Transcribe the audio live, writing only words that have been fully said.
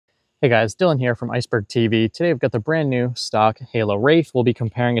Hey guys, Dylan here from Iceberg TV. Today I've got the brand new stock Halo Wraith. We'll be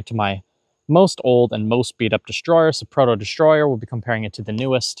comparing it to my most old and most beat up destroyer, so Proto Destroyer. We'll be comparing it to the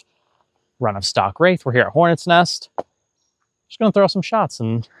newest run of stock Wraith. We're here at Hornet's Nest. Just gonna throw some shots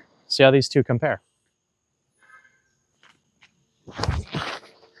and see how these two compare.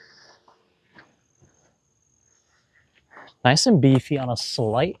 Nice and beefy on a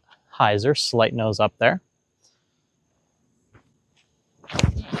slight hyzer, slight nose up there.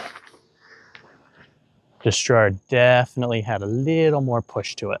 Destroyer definitely had a little more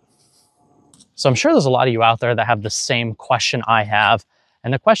push to it. So I'm sure there's a lot of you out there that have the same question I have.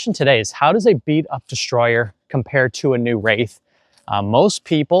 And the question today is, how does a beat up destroyer compare to a new Wraith? Most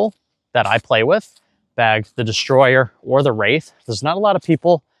people that I play with bag the destroyer or the Wraith. There's not a lot of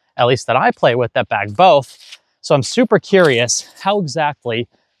people, at least that I play with, that bag both. So I'm super curious, how exactly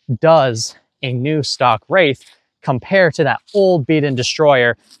does a new stock Wraith compare to that old beat-in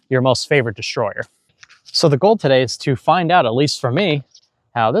destroyer, your most favorite destroyer? So the goal today is to find out, at least for me,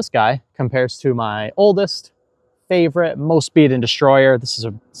 how this guy compares to my oldest, favorite, most beat-in destroyer. This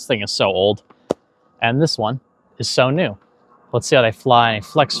thing is so old. And this one is so new. Let's see how they fly in a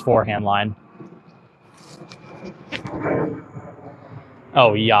flex forehand line.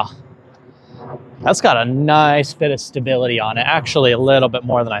 Oh yeah. That's got a nice bit of stability on it. Actually, a little bit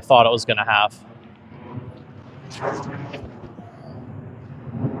more than I thought it was gonna have.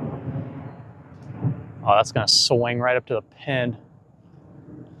 Oh, that's gonna swing right up to the pin.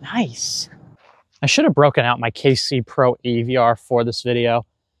 Nice. I should have broken out my KC Pro AVR for this video.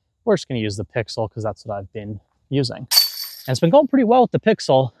 We're just gonna use the Pixel because that's what I've been using. And it's been going pretty well with the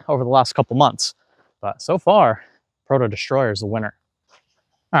Pixel over the last couple months. But so far, Proto Destroyer is the winner.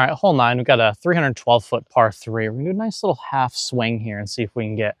 All right, hole 9, we've got a 312-foot par 3. We're gonna do a nice little half swing here and see if we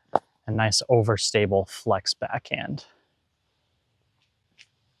can get a nice overstable flex backhand.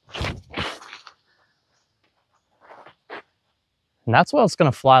 And that's what it's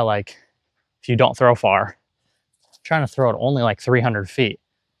gonna fly like if you don't throw far. I'm trying to throw it only like 300 feet.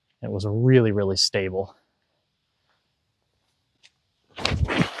 It was really, really stable.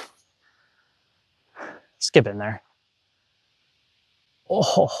 Skip in there.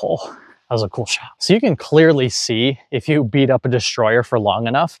 Oh, that was a cool shot. So you can clearly see if you beat up a destroyer for long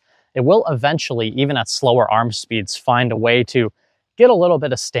enough, it will eventually, even at slower arm speeds, find a way to get a little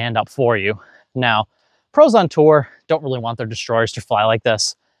bit of stand up for you. Now, pros on tour don't really want their destroyers to fly like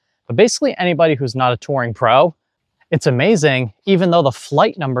this, but basically anybody who's not a touring pro, it's amazing. Even though the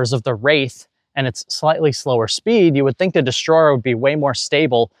flight numbers of the Wraith and its slightly slower speed, you would think the destroyer would be way more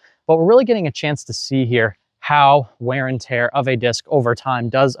stable, but we're really getting a chance to see here how wear and tear of a disc over time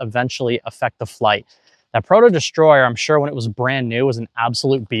does eventually affect the flight. That Proto Destroyer, I'm sure when it was brand new, was an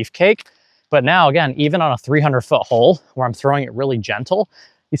absolute beefcake. But now, again, even on a 300-foot hole where I'm throwing it really gentle,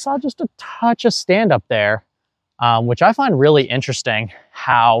 you saw just a touch of stand up there, which I find really interesting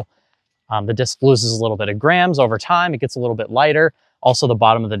how the disc loses a little bit of grams over time. It gets a little bit lighter. Also, the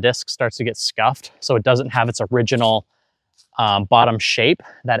bottom of the disc starts to get scuffed, so it doesn't have its original bottom shape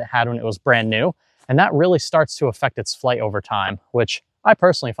that it had when it was brand new. And that really starts to affect its flight over time, which I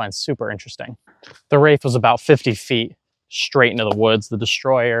personally find super interesting. The Wraith was about 50 feet straight into the woods. The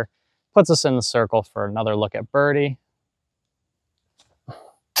Destroyer puts us in the circle for another look at birdie.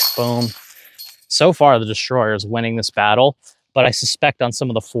 Boom. So far, the Destroyer is winning this battle, but I suspect on some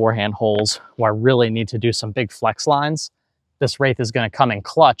of the forehand holes where I really need to do some big flex lines, this Wraith is going to come in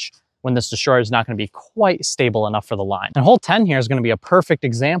clutch when this Destroyer is not going to be quite stable enough for the line. And hole 10 here is going to be a perfect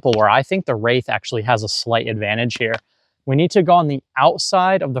example where I think the Wraith actually has a slight advantage here. We need to go on the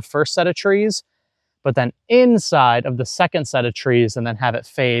outside of the first set of trees, but then inside of the second set of trees and then have it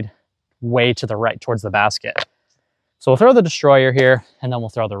fade way to the right towards the basket. So we'll throw the Destroyer here and then we'll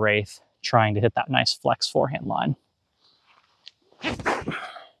throw the Wraith, trying to hit that nice flex forehand line.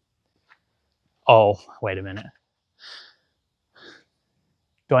 Oh, wait a minute.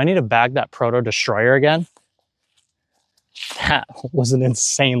 Do I need to bag that Proto Destroyer again? That was an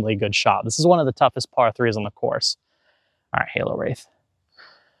insanely good shot. This is one of the toughest par 3s on the course. All right, Halo Wraith.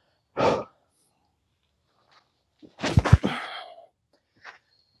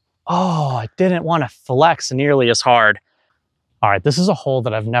 Oh, I didn't want to flex nearly as hard. All right, this is a hole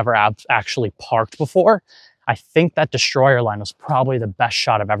that I've never actually parked before. I think that Destroyer line was probably the best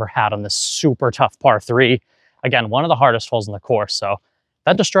shot I've ever had on this super tough par 3. Again, one of the hardest holes on the course, so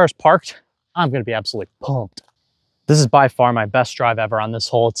that Destroyer's parked, I'm gonna be absolutely pumped. This is by far my best drive ever on this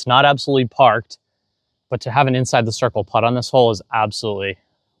hole. It's not absolutely parked, but to have an inside the circle putt on this hole is absolutely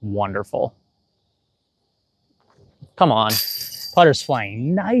wonderful. Come on, putter's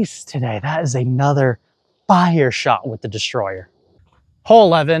flying nice today. That is another fire shot with the Destroyer. Hole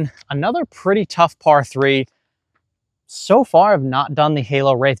 11, another pretty tough par 3. So far, I've not done the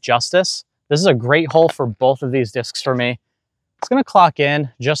Halo Wraith justice. This is a great hole for both of these discs for me. It's going to clock in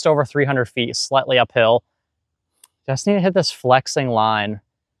just over 300 feet, slightly uphill. Just need to hit this flexing line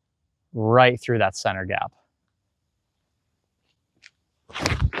right through that center gap.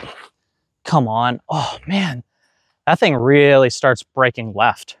 Come on. Oh, man. That thing really starts breaking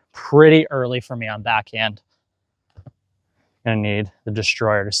left pretty early for me on backhand. Gonna need the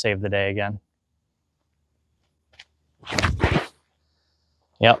destroyer to save the day again.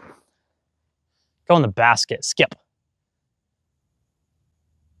 Yep. Go in the basket. Skip.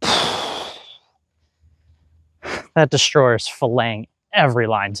 That destroyer's filleting every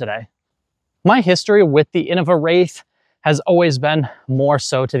line today. My history with the Innova Wraith has always been more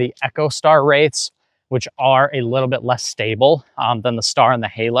so to the Echo Star Wraiths, which are a little bit less stable than the Star and the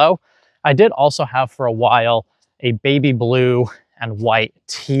Halo. I did also have for a while a baby blue and white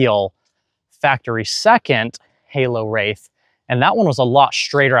teal factory second Halo Wraith, and that one was a lot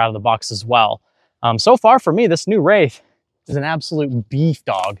straighter out of the box as well. So far for me, this new Wraith is an absolute beef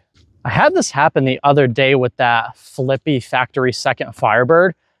dog. I had this happen the other day with that flippy factory second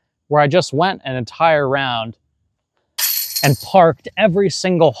Firebird, where I just went an entire round and parked every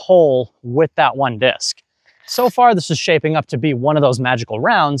single hole with that one disc. So far, this is shaping up to be one of those magical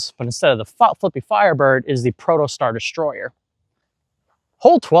rounds, but instead of the flippy Firebird is the Proto Star Destroyer.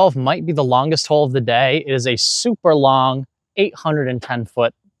 Hole 12 might be the longest hole of the day. It is a super long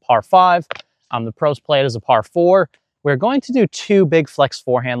 810-foot par 5. The pros play it as a par 4. We're going to do 2 big flex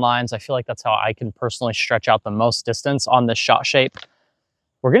forehand lines. I feel like that's how I can personally stretch out the most distance on this shot shape.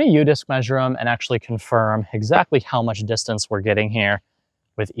 We're going to U-disc measure them and actually confirm exactly how much distance we're getting here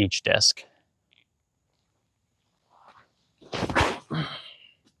with each disc.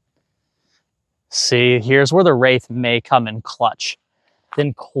 See, here's where the Wraith may come in clutch.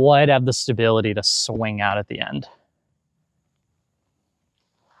 Didn't quite have the stability to swing out at the end.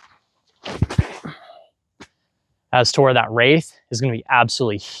 As to where that Wraith is going to be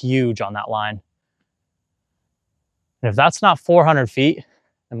absolutely huge on that line. And if that's not 400 feet,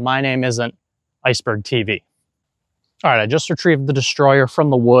 then my name isn't Iceberg TV. All right, I just retrieved the destroyer from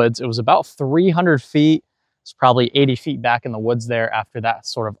the woods. It was about 300 feet. It's probably 80 feet back in the woods there after that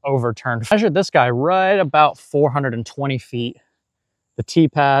sort of overturned. I measured this guy right about 420 feet. The tee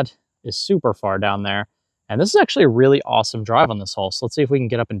pad is super far down there. And this is actually a really awesome drive on this hole. So let's see if we can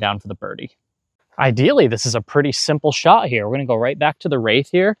get up and down for the birdie. Ideally, this is a pretty simple shot here. We're going to go right back to the Wraith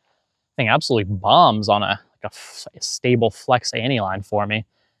here. Thing absolutely bombs on a stable flex Annie line for me.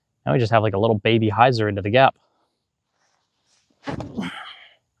 Now we just have like a little baby hyzer into the gap.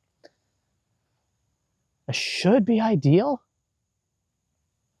 This should be ideal.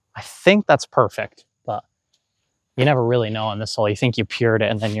 I think that's perfect, but you never really know on this hole. You think you pured it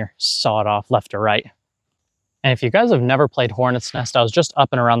and then you're sawed off left or right. And if you guys have never played Hornet's Nest, I was just up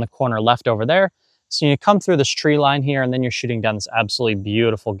and around the corner left over there. So you come through this tree line here and then you're shooting down this absolutely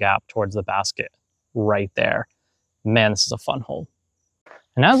beautiful gap towards the basket right there. Man, this is a fun hole.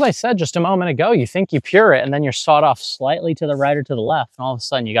 And as I said just a moment ago, you think you pure it and then you're sawed off slightly to the right or to the left, and all of a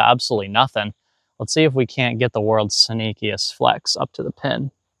sudden you got absolutely nothing. Let's see if we can't get the world's sneakiest flex up to the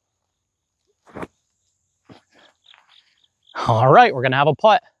pin. All right, we're gonna have a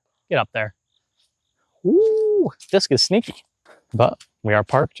putt. Get up there. Ooh, disc is sneaky. But we are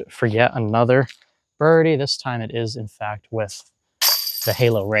parked for yet another birdie. This time it is, in fact, with the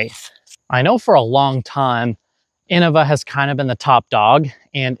Halo Wraith. I know for a long time, Innova has kind of been the top dog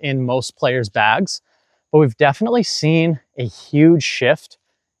and in most players' bags, but we've definitely seen a huge shift,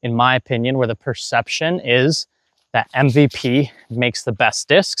 in my opinion, where the perception is that MVP makes the best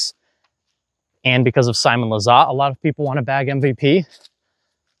discs. And because of Simon Lizotte, a lot of people want to bag MVP.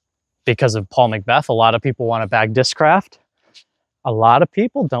 Because of Paul Macbeth, a lot of people want to bag Discraft. A lot of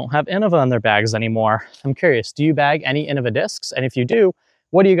people don't have Innova in their bags anymore. I'm curious, do you bag any Innova discs? And if you do,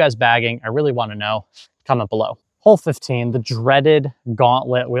 what are you guys bagging? I really want to know. Comment below. Hole 15, the dreaded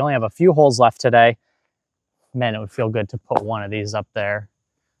gauntlet. We only have a few holes left today. Man, it would feel good to put one of these up there.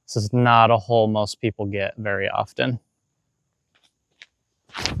 This is not a hole most people get very often.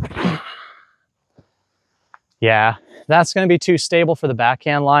 Yeah, that's going to be too stable for the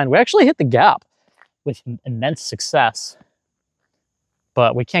backhand line. We actually hit the gap with immense success,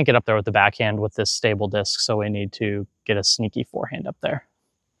 but we can't get up there with the backhand with this stable disc, so we need to get a sneaky forehand up there.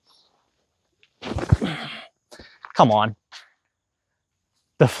 Come on.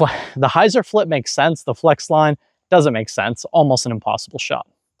 The hyzer flip makes sense. The flex line doesn't make sense. Almost an impossible shot.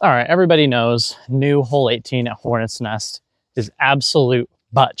 All right, everybody knows new hole 18 at Hornet's Nest is absolute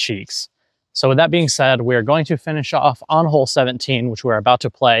butt cheeks. So with that being said, we're going to finish off on hole 17, which we're about to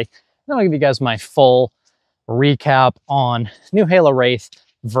play. Then I'll give you guys my full recap on new Halo Wraith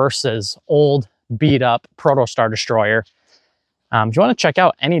versus old beat up Proto Star Destroyer. If you want to check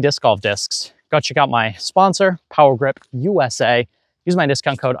out any disc golf discs, go check out my sponsor, Power Grip USA. Use my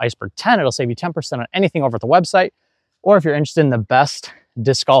discount code Iceberg10. It'll save you 10% on anything over at the website. Or if you're interested in the best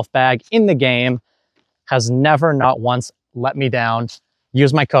disc golf bag in the game, has never, not once, let me down,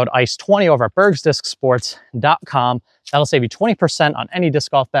 use my code ICE20 over at bergsdiscsports.com. That'll save you 20% on any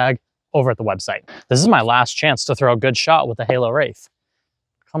disc golf bag over at the website. This is my last chance to throw a good shot with the Halo Wraith.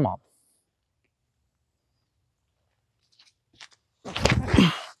 Come on.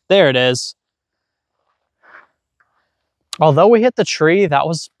 There it is. Although we hit the tree, that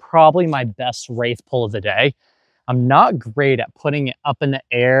was probably my best Wraith pull of the day. I'm not great at putting it up in the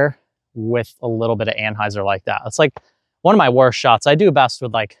air with a little bit of anhyzer like that. It's like one of my worst shots. I do best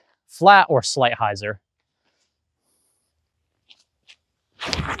with like flat or slight hyzer.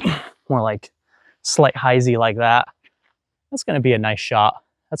 More like slight hyzy like that. That's going to be a nice shot.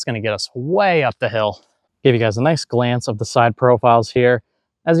 That's going to get us way up the hill. Give you guys a nice glance of the side profiles here.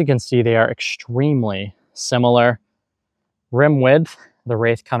 As you can see, they are extremely similar. Rim width, the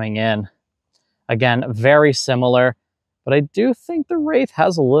Wraith coming in, again, very similar, but I do think the Wraith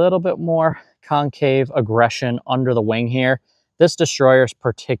has a little bit more concave aggression under the wing here. This Destroyer is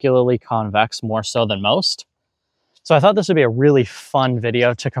particularly convex, more so than most. So I thought this would be a really fun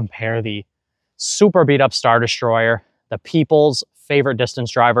video to compare the super beat up Star Destroyer, the people's favorite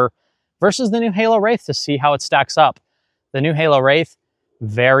distance driver, versus the new Halo Wraith to see how it stacks up. The new Halo Wraith,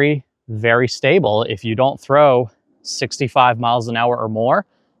 very, very stable. If you don't throw 65 miles an hour or more,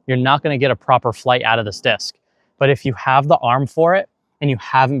 you're not going to get a proper flight out of this disc. But if you have the arm for it and you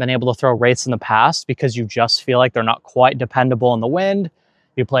haven't been able to throw Wraiths in the past because you just feel like they're not quite dependable in the wind,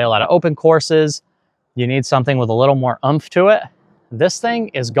 you play a lot of open courses, you need something with a little more oomph to it, this thing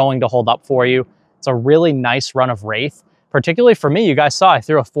is going to hold up for you. It's a really nice run of Wraith, particularly for me. You guys saw I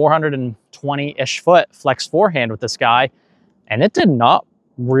threw a 420-ish foot flex forehand with this guy, and it did not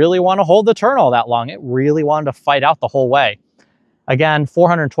really want to hold the turn all that long. It really wanted to fight out the whole way. Again,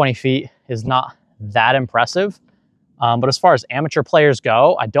 420 feet is not that impressive. But as far as amateur players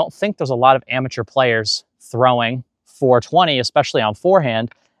go, I don't think there's a lot of amateur players throwing 420, especially on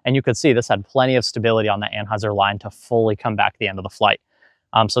forehand. And you could see this had plenty of stability on that anhyzer line to fully come back at the end of the flight.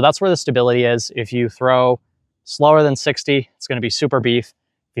 So that's where the stability is. If you throw slower than 60, it's going to be super beef.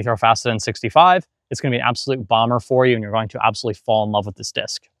 If you throw faster than 65, it's going to be an absolute bomber for you, and you're going to absolutely fall in love with this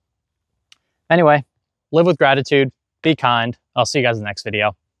disc. Anyway, live with gratitude, be kind. I'll see you guys in the next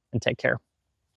video, and take care.